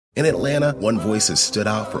In Atlanta, one voice has stood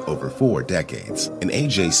out for over 4 decades. An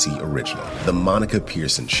AJC original, The Monica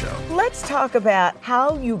Pearson Show. Let's talk about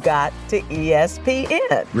how you got to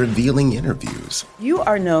ESPN. Revealing interviews. You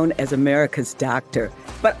are known as America's doctor,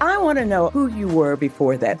 but I want to know who you were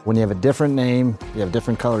before that. When you have a different name, you have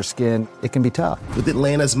different color skin, it can be tough. With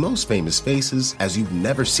Atlanta's most famous faces as you've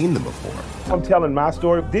never seen them before. I'm telling my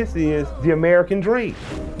story. This is the American dream.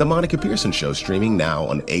 The Monica Pearson Show, streaming now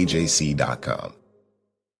on AJC.com.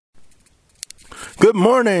 Good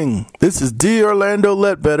morning. This is D. Orlando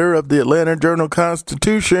Ledbetter of the Atlanta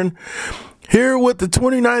Journal-Constitution, here with the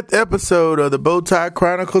 29th episode of the Bowtie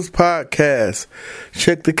Chronicles podcast.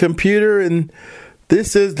 Check the computer, and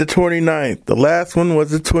this is the 29th. The last one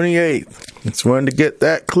was the 28th. Just wanted to get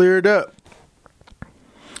that cleared up.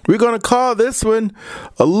 We're going to call this one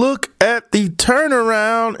a look at the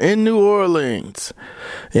turnaround in New Orleans.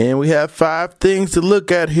 And we have 5 things to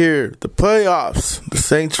look at here. The playoffs, the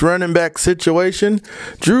Saints running back situation,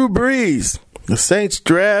 Drew Brees, the Saints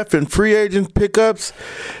draft and free agent pickups,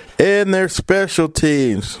 and their special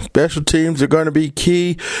teams. Special teams are going to be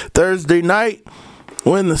key Thursday night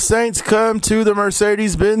when the Saints come to the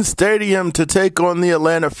Mercedes-Benz Stadium to take on the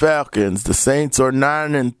Atlanta Falcons. The Saints are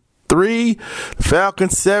 9-3.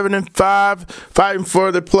 Falcons 7-5, fighting for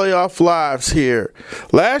their playoff lives here.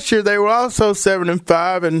 Last year they were also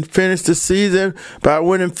 7-5 and finished the season by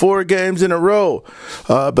winning 4 games in a row.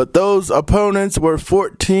 But those opponents were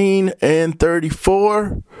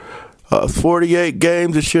 14-34. 48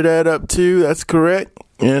 games it should add up to. That's correct.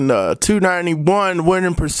 And 291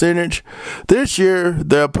 winning percentage. This year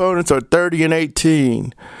the opponents are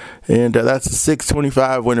 30-18. And that's a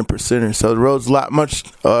 625 winning percentage. So the road's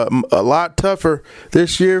a lot tougher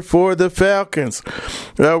this year for the Falcons.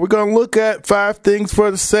 We're going to look at 5 things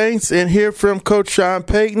for the Saints and hear from Coach Sean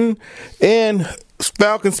Payton and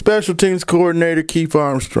Falcons special teams coordinator Keith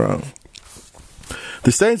Armstrong.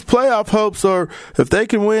 The Saints' playoff hopes are, if they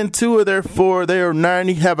can win 2 of their 4, they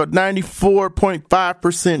have a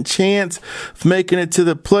 94.5% chance of making it to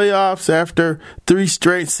the playoffs after 3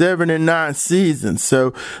 straight 7-9 seasons.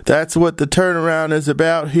 So that's what the turnaround is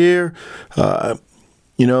about here. The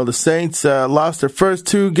Saints lost their first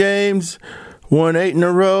 2 games, won 8 in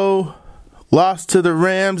a row, lost to the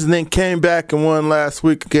Rams, and then came back and won last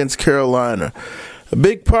week against Carolina. A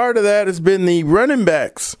big part of that has been the running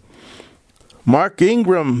backs. Mark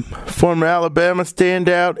Ingram, former Alabama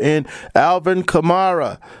standout, and Alvin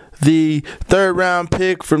Kamara, the 3rd-round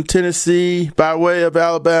pick from Tennessee by way of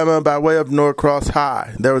Alabama, by way of Norcross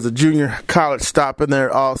High. There was a junior college stop in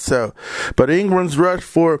there also. But Ingram's rushed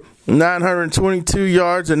for 922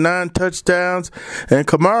 yards and 9 touchdowns, and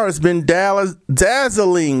Kamara's been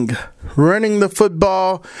dazzling, running the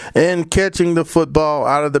football and catching the football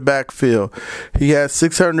out of the backfield. He has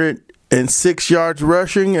 606 yards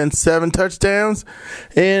rushing and 7 touchdowns.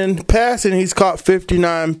 And passing, he's caught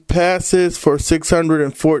 59 passes for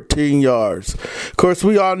 614 yards. Of course,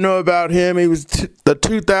 we all know about him. He was the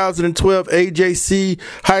 2012 AJC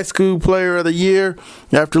High School Player of the Year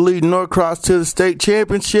after leading Norcross to the state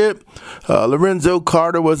championship. Lorenzo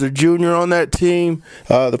Carter was a junior on that team,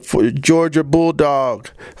 the Georgia Bulldog.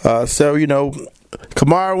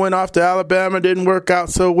 Kamara went off to Alabama, didn't work out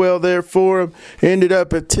so well there for him, ended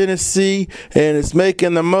up at Tennessee, and is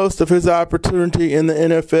making the most of his opportunity in the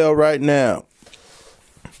NFL right now.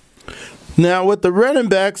 Now, with the running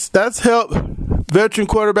backs, that's helped veteran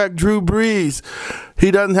quarterback Drew Brees.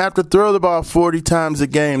 He doesn't have to throw the ball 40 times a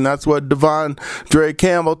game. That's what Devon Dre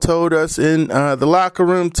Campbell told us in the locker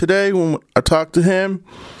room today when I talked to him.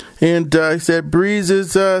 And he said Brees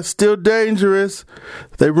is still dangerous.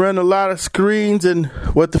 They run a lot of screens and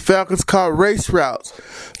what the Falcons call race routes,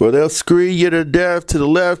 where they'll screen you to death, to the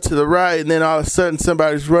left, to the right, and then all of a sudden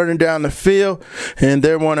somebody's running down the field, and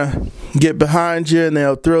they want to get behind you, and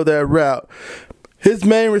they'll throw that route. His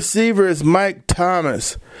main receiver is Mike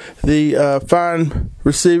Thomas, the fine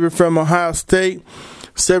receiver from Ohio State.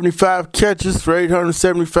 75 catches for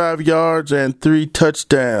 875 yards and 3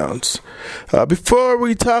 touchdowns. Before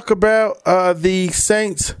we talk about the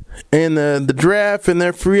Saints and the draft and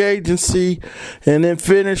their free agency, and then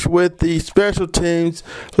finish with the special teams,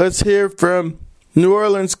 let's hear from New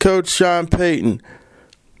Orleans coach Sean Payton.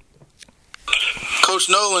 Coach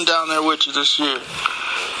Nolan down there with you this year. Yep,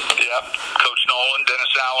 Coach Nolan.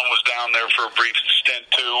 Dennis Allen was down there for a brief stint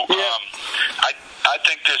too. Yeah. I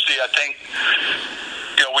think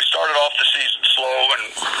we started off the season slow, and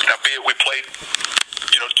be it we played,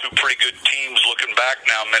 2 pretty good teams looking back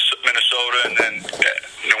now, Minnesota and then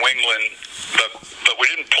New England, but we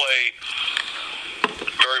didn't play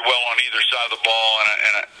very well on either side of the ball,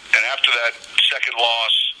 and after that second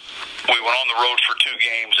loss, we went on the road for 2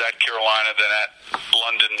 games at Carolina, then at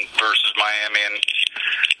London versus Miami, and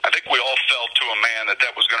I think we all felt to a man that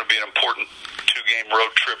was going to be an important 2-game road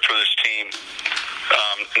trip for this team.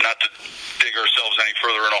 Not to dig ourselves any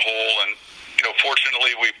further in a hole, and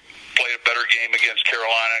fortunately we played a better game against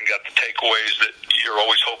Carolina and got the takeaways that you're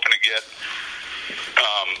always hoping to get.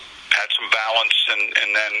 Had some balance,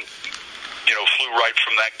 and then flew right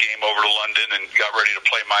from that game over to London and got ready to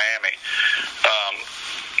play Miami.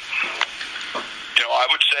 I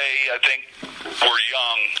would say I think we're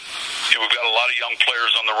young. We've got a lot of young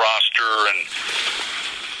players on the roster, and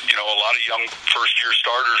a lot of young first-year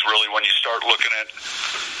starters. Really, when you start looking at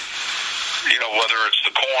whether it's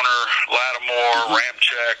the corner, Lattimore,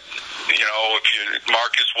 Ramczyk,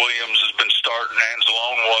 Marcus Williams has been starting,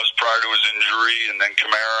 Anzalone was prior to his injury, and then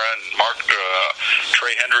Kamara and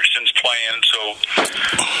Trey Hendrickson's playing. So,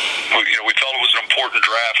 we felt it was an important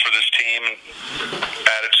draft for this team.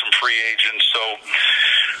 Added some free agents. So,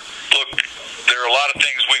 look, there are a lot of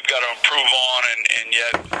things we've got to improve on, and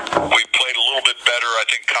yet we played a little bit better, I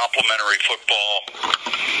think, complementary football,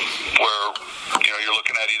 where you're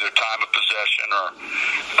looking at either time of possession or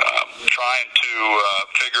trying to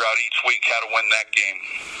figure out each week how to win that game.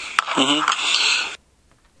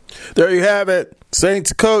 Mm-hmm. There you have it.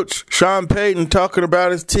 Saints coach Sean Payton talking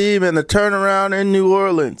about his team and the turnaround in New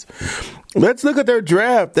Orleans. Let's look at their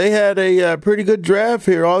draft. They had a pretty good draft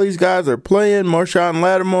here. All these guys are playing. Marshawn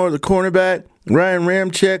Lattimore, the cornerback. Ryan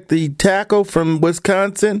Ramczyk, the tackle from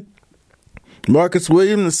Wisconsin. Marcus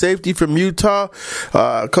Williams, the safety from Utah.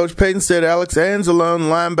 Coach Payton said Alex Anzalone,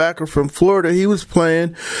 linebacker from Florida, he was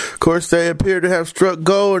playing. Of course, they appear to have struck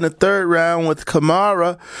gold in the 3rd round with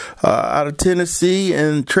Kamara out of Tennessee,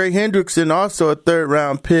 and Trey Hendrickson, also a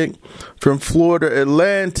 3rd-round pick from Florida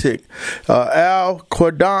Atlantic.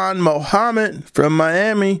 Al-Quadon Muhammad from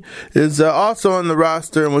Miami is also on the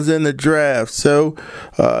roster and was in the draft. So,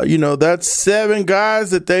 that's 7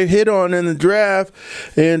 guys that they hit on in the draft,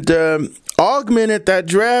 and augmented that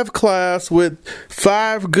draft class with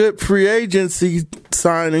 5 good free agency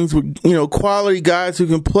signings with, quality guys who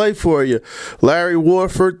can play for you. Larry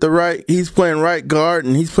Warford, he's playing right guard,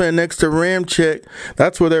 and he's playing next to Ramczyk.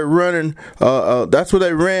 That's where they're running. That's where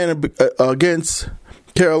they ran against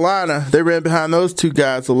Carolina. They ran behind those 2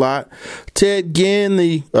 guys a lot. Ted Ginn,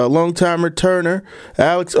 the longtime returner.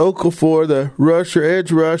 Alex Okafor, the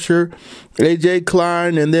edge rusher. A.J.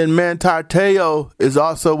 Klein, and then Manti Te'o is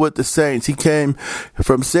also with the Saints. He came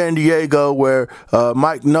from San Diego, where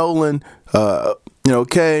Mike Nolan,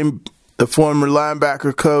 came, the former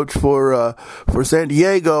linebacker coach for San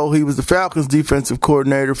Diego. He was the Falcons defensive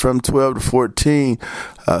coordinator from 12 to 14.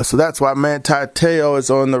 So that's why Manti Te'o is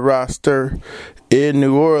on the roster in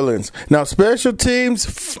New Orleans. Now, special teams,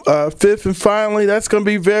 5th and finally, that's going to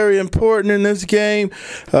be very important in this game.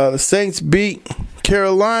 The Saints beat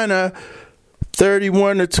Carolina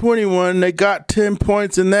 31-21. They got 10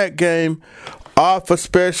 points in that game off of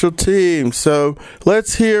special teams. So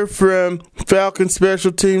let's hear from Falcon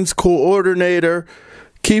special teams coordinator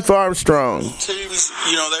Keith Armstrong. Teams,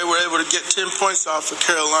 they were able to get 10 points off of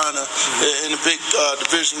Carolina in a big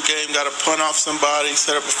division game. Got to punt off somebody,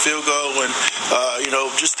 set up a field goal, and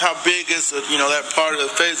just how big is that part of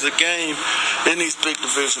the phase of the game in these big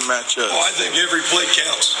division matchups? I think every play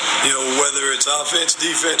counts. Whether it's offense,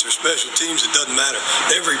 defense, or special teams, it doesn't matter.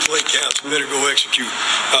 Every play counts. You better go execute.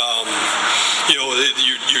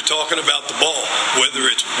 You're talking about the ball. Whether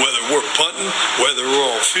we're punting, whether we're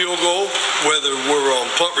on field goal, whether we're on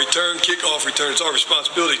punt return, kickoff return, it's our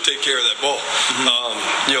responsibility to take care of that ball.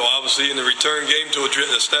 Obviously in the return game to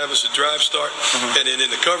establish a drive start, and then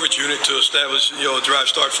in the coverage unit to establish a drive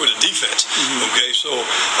start for the defense. Okay, so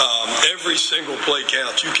every single play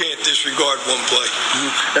counts. You can't disregard one play.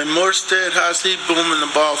 And Morstead, how's he booming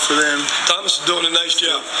the ball for them? Thomas is doing a nice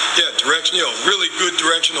job. Yeah, direction. Really good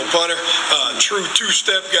directional punter. True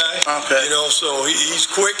 2-step guy. Okay. So he's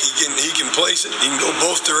quick. He can place it. He can go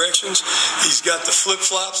both directions. He's got the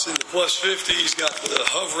flip-flops in the +50. He's got the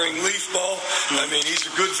hovering leaf ball. I mean, he's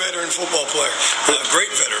a good veteran football player.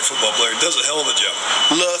 Great veteran football player. Does a hell of a job.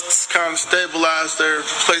 Lutz kind of stabilized their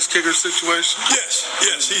place kicker situation? Yes.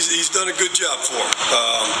 He's done a good job for him.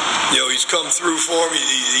 He's come through for him.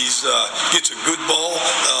 He's gets a good ball.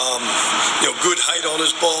 Good height on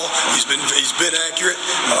his ball. He's been accurate.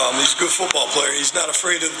 He's a good football player. He's not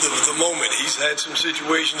afraid of the moment. He's had some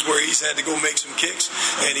situations where he's had to go make some kicks,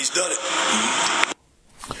 and he's done it.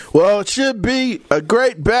 Well, it should be a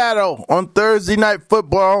great battle on Thursday Night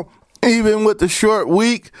Football. even with the short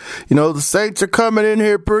week. The Saints are coming in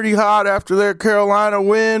here pretty hot after their Carolina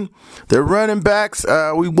win. Their running backs,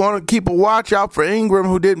 we want to keep a watch out for Ingram,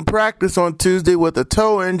 who didn't practice on Tuesday with a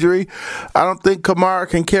toe injury. I don't think Kamara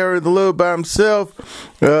can carry the load by himself,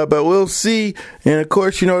 but we'll see. And, of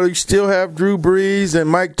course, you still have Drew Brees and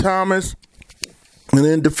Mike Thomas. And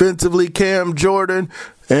then defensively, Cam Jordan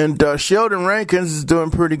and Sheldon Rankins is doing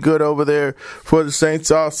pretty good over there for the Saints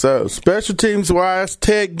also. Special teams-wise,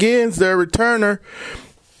 Ted Ginn, their returner,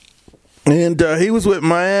 and he was with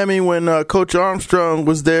Miami when Coach Armstrong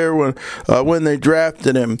was there when they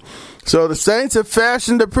drafted him. So the Saints have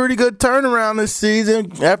fashioned a pretty good turnaround this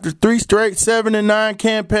season after 3 straight 7-9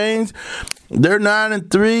 campaigns. They're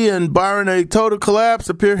 9-3, and barring a total collapse,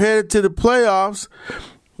 appear headed to the playoffs.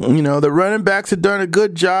 The running backs have done a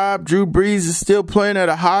good job. Drew Brees is still playing at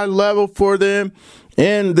a high level for them.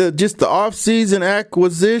 And just the off-season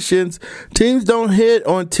acquisitions, teams don't hit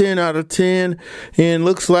on 10 out of 10. And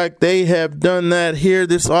looks like they have done that here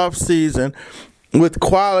this off-season with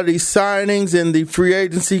quality signings in the free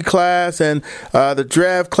agency class and the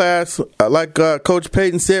draft class, like Coach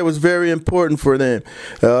Payton said, was very important for them.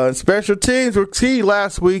 Special teams were key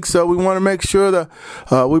last week, so we want to make sure that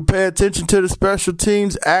we pay attention to the special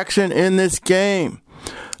teams action in this game.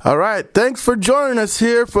 All right, thanks for joining us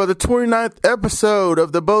here for the 29th episode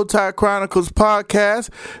of the Bowtie Chronicles podcast.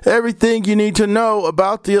 Everything you need to know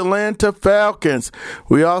about the Atlanta Falcons.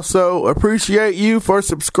 We also appreciate you for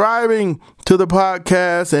subscribing to the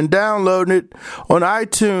podcast and downloading it on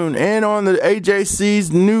iTunes and on the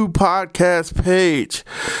AJC's new podcast page.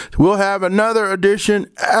 We'll have another edition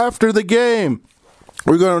after the game.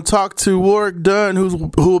 We're going to talk to Warrick Dunn, who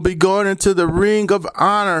will be going into the Ring of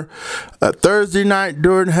Honor Thursday night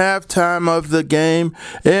during halftime of the game.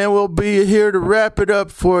 And we'll be here to wrap it up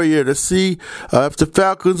for you to see if the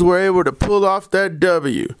Falcons were able to pull off that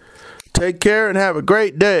W. Take care and have a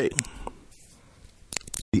great day.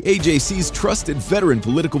 The AJC's trusted veteran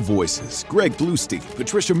political voices, Greg Bluestein,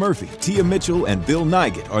 Patricia Murphy, Tia Mitchell, and Bill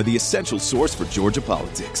Nighet, are the essential source for Georgia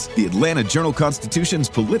politics. The Atlanta Journal-Constitution's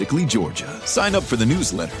Politically Georgia. Sign up for the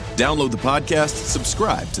newsletter, download the podcast,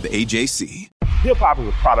 subscribe to the AJC. Hip-hop is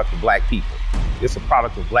a product of black people. It's a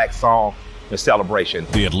product of black song and celebration.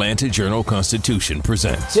 The Atlanta Journal-Constitution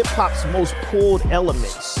presents hip-hop's most pulled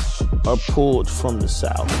elements are pulled from the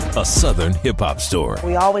South. A Southern hip-hop story.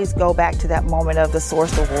 We always go back to that moment of the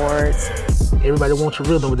Source Awards. Everybody wants your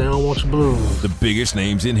rhythm, but they don't want your blues. The biggest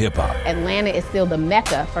names in hip-hop. Atlanta is still the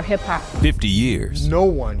mecca for hip-hop. 50 years. No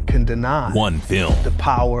one can deny one film. The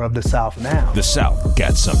power of the South now. The South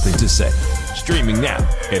got something to say. Streaming now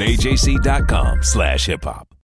at ajc.com/hiphop.